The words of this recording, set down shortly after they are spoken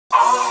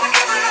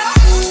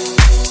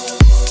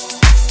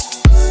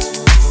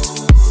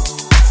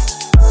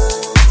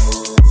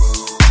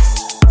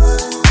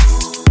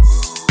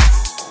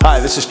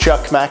this is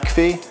Chuck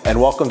McAfee, and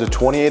welcome to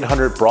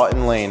 2800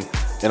 Broughton Lane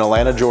in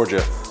Atlanta,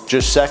 Georgia,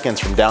 just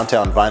seconds from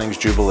downtown Vinings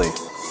Jubilee.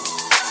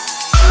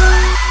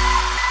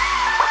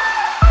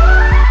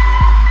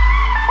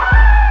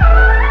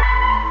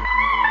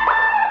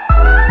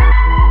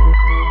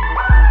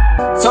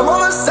 Some of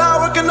us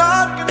are working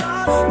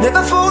hard,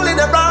 never fooling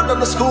around on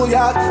the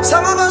schoolyard.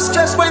 Some of us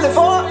just waiting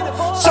for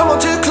someone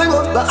to cling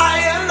up, but I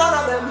am none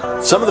of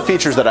them. Some of the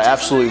features that I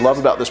absolutely love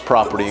about this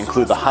property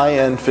include the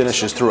high-end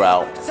finishes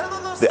throughout,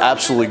 the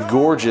absolutely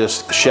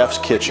gorgeous chef's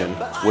kitchen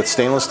with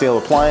stainless steel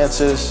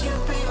appliances,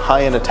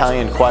 high-end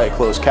Italian quiet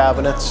close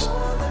cabinets,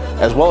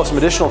 as well as some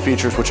additional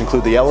features which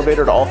include the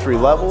elevator to all 3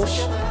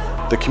 levels,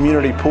 the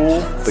community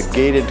pool, the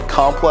gated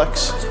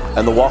complex,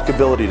 and the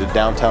walkability to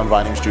downtown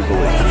Vinings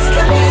Jubilee.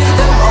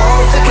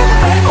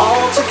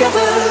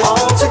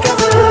 All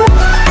together.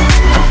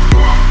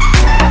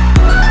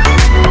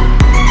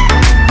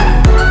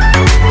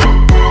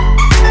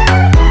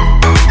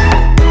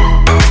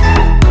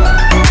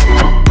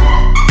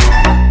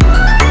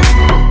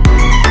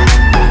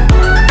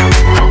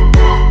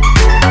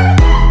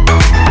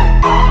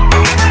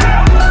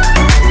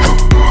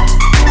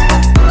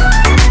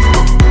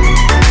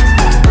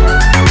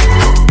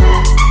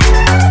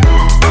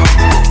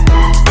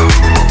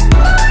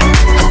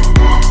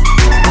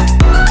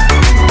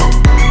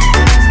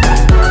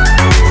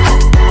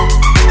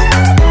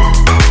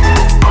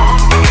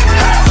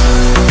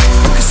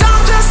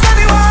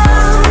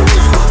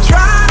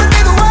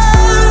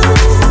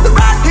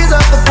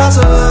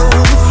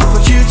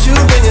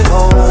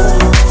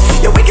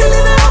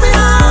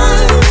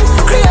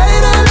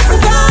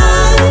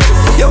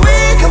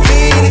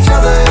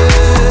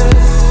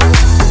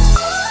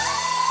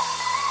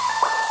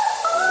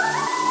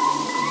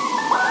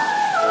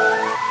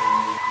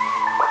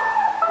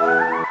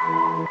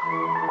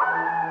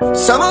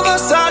 Some of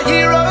us are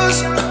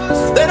heroes,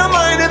 they don't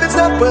mind if it's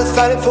not worth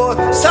fighting for.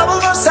 Some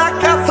of us are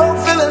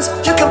cutthroat villains,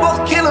 you can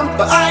both kill them,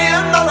 but I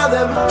am none of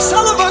them.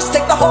 Some of us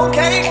take the whole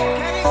cake,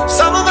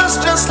 some of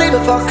us just leave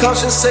it for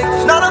conscience sake.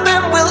 None of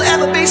them will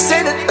ever be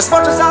sated, as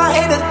much as I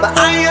hate it, but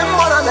I am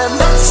one of them.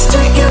 Let's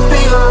take it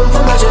beyond.